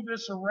going to move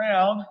this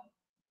around,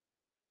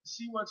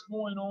 see what's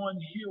going on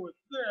here with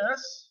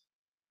this.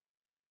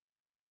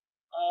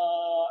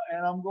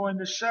 And I'm going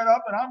to shut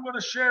up and I'm going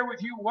to share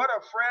with you what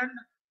a friend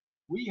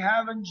we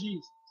have in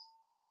Jesus.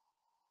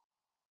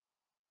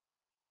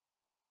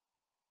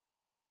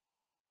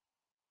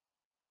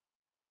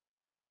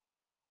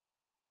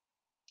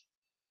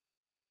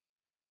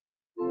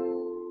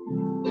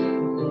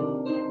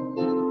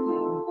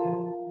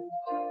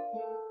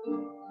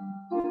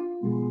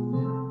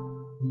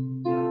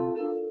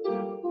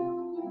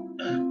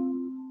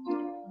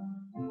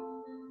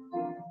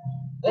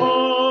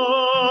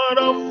 What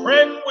a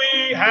friend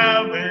we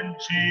have in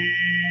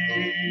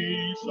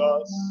Jesus.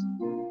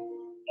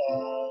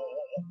 All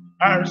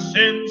our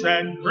sins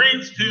and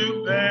griefs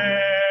to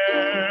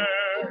bear.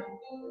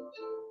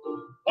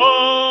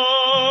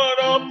 What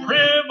a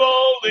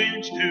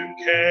privilege to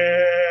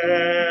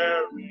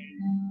carry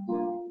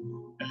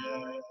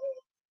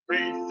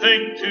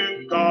everything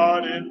to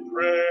God in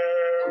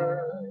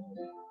prayer.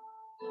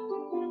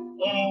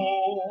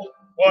 Oh,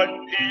 what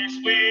peace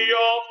we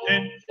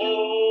often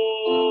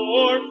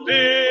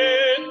forfeit.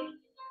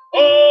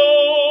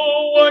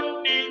 Oh, what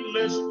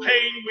needless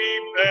pain we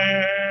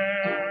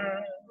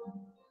bear.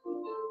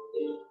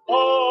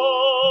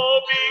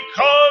 Oh,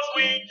 because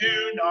we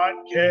do not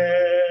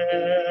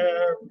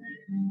carry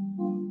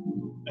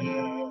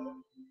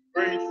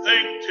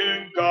everything to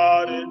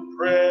God in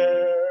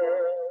prayer.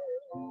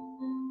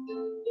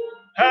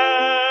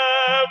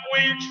 Have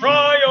we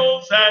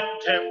trials and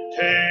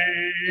temptations?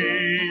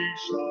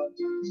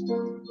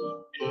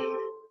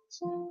 Is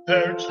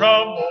there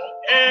trouble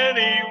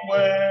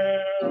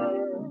anywhere?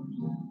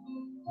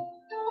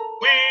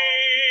 We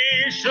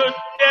should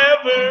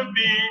never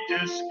be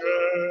discouraged.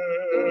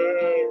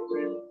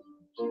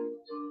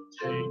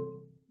 Take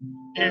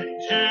it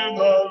to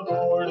the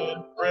Lord in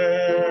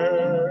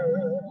prayer.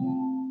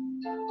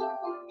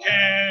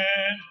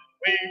 Can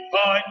we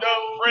find a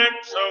friend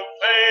so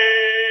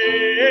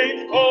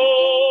faithful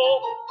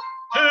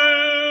who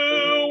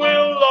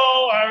will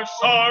all our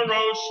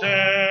sorrows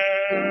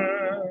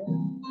share?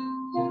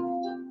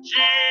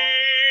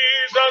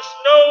 Jesus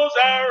knows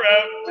our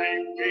every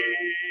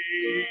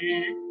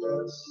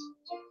weakness.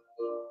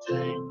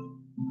 Take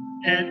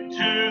it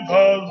to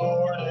the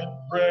Lord in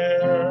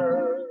prayer.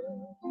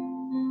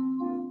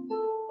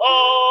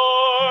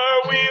 Are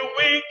we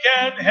weak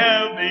and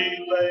heavy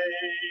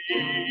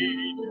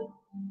laden,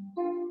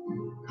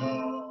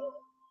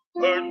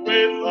 covered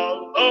with a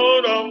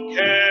load of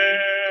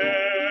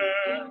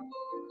care?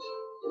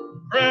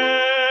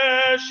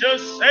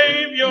 Precious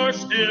Savior,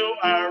 still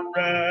our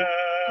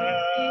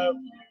refuge.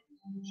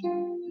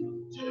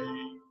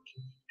 Take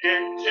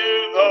it to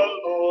the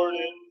Lord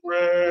in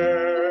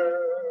prayer.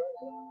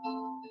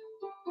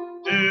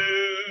 Do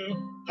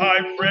thy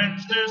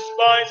friends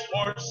despise,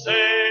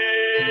 forsake?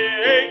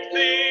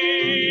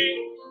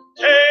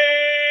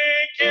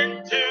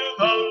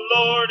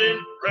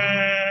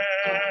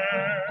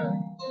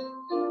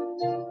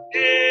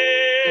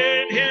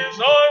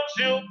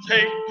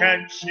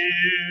 and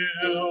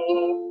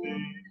shield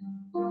thee.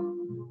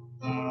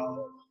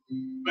 Thou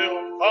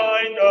wilt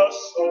find us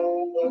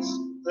solace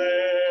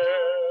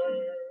there.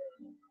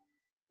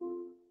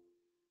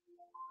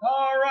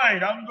 All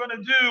right, I'm going to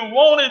do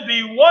Won't It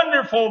Be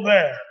Wonderful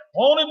There?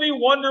 Won't it be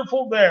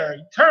wonderful there?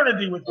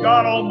 Eternity with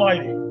God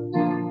Almighty.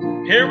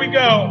 Here we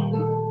go.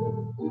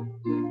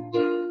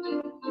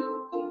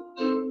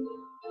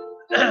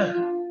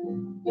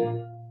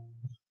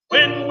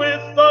 When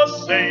with the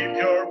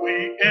Savior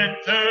we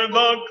enter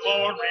the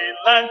glory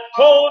land,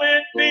 won't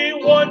it be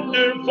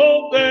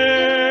wonderful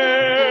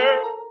there?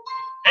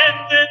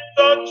 Ended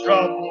the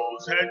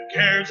troubles and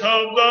cares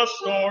of the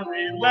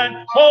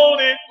storyland,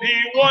 won't it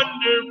be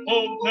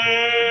wonderful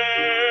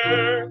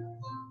there?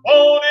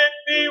 Won't it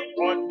be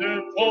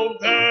wonderful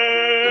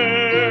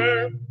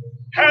there?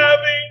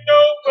 Having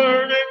no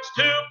burdens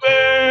to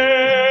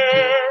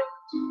bear,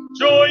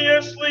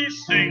 joyously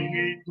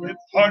singing with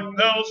heart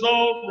bells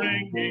all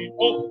ringing.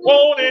 Oh,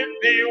 won't it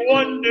be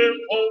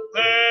wonderful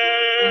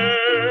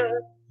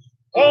there?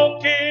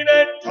 Walking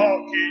and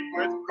talking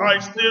with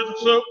Christ the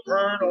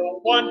supernal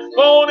one,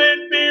 won't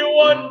it be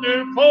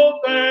wonderful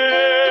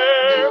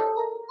there?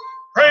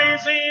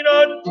 Praising,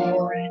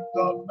 adoring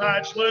the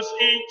matchless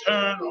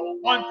eternal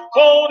one,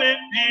 won't it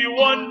be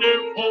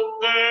wonderful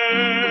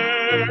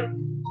there?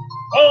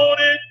 Won't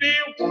it be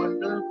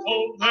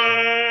wonderful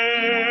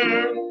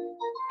there?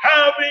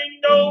 Having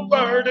no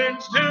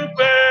burdens to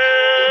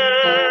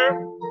bear,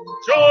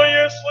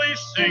 joyously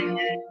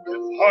singing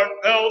with heart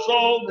bells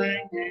all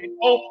ringing.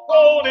 Oh,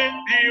 won't it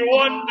be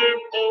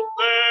wonderful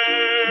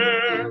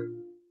there?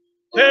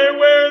 There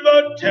where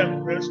the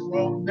tempest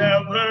will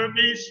never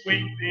be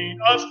sweeping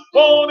us,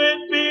 won't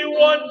it be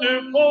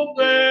wonderful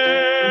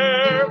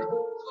there?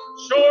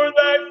 Sure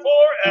that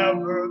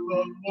forever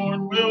the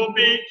Lord will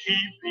be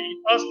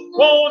keeping us,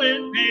 won't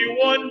it be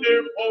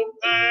wonderful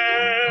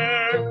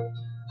there?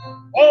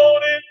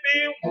 Won't it be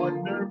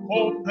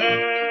wonderful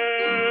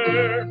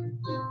there?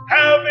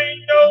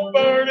 Having no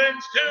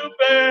burdens to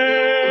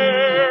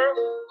bear,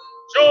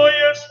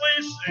 joyously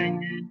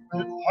singing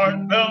with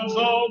heart bells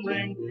all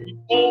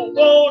ringing. Oh,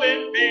 won't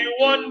it be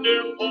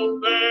wonderful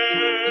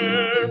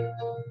there?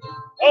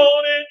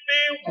 Won't it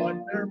be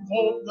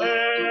wonderful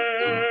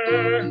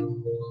there?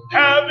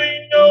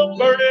 Having no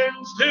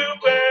burdens to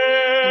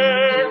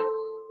bear,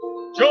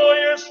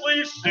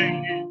 joyously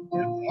singing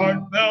with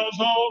heart bells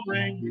all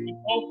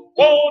ringing. Oh,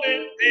 won't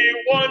it be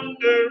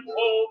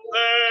wonderful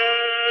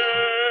there?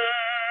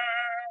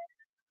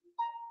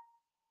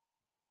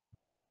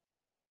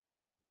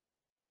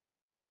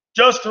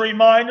 Just a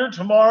reminder,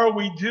 tomorrow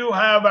we do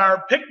have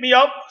our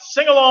pick-me-up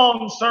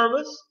sing-along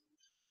service.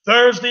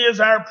 Thursday is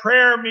our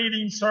prayer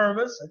meeting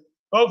service.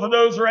 Both of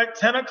those are at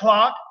 10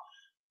 o'clock.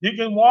 You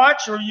can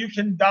watch or you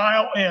can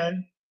dial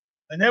in.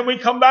 And then we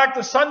come back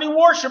to Sunday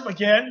worship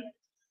again.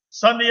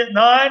 Sunday at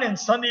 9 and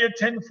Sunday at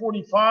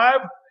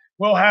 10:45.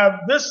 We'll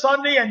have this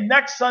Sunday and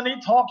next Sunday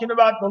talking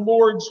about the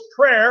Lord's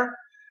Prayer.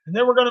 And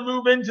then we're going to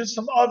move into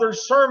some other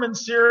sermon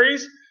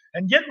series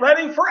and get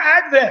ready for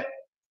Advent.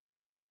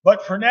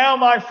 But for now,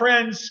 my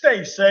friends,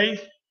 stay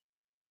safe,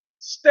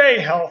 stay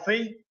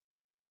healthy,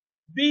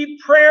 be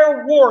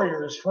prayer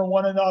warriors for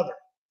one another.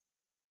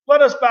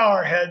 Let us bow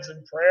our heads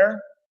in prayer.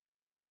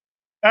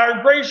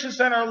 Our gracious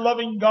and our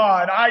loving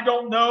God, I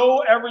don't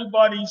know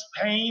everybody's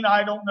pain.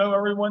 I don't know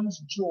everyone's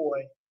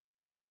joy.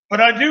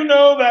 But I do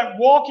know that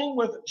walking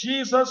with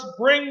Jesus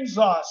brings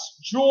us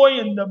joy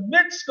in the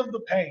midst of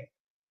the pain.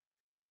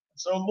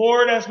 So,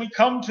 Lord, as we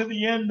come to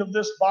the end of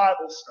this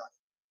Bible study,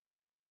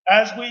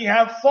 as we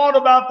have thought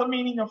about the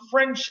meaning of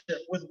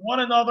friendship with one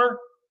another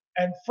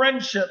and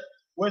friendship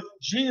with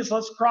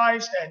Jesus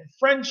Christ and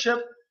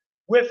friendship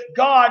with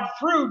God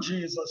through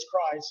Jesus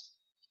Christ,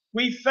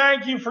 we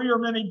thank you for your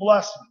many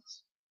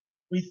blessings.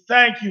 We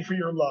thank you for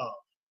your love.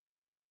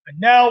 And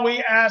now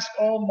we ask,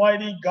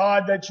 Almighty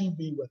God, that you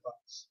be with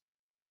us,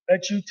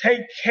 that you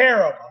take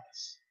care of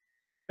us,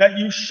 that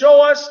you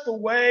show us the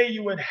way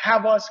you would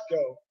have us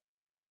go.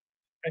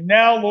 And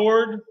now,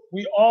 Lord,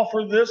 we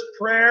offer this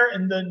prayer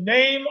in the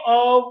name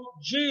of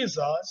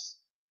Jesus.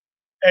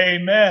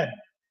 Amen.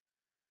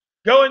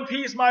 Go in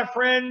peace, my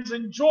friends.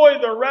 Enjoy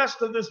the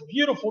rest of this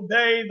beautiful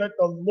day that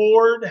the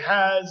Lord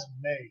has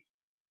made.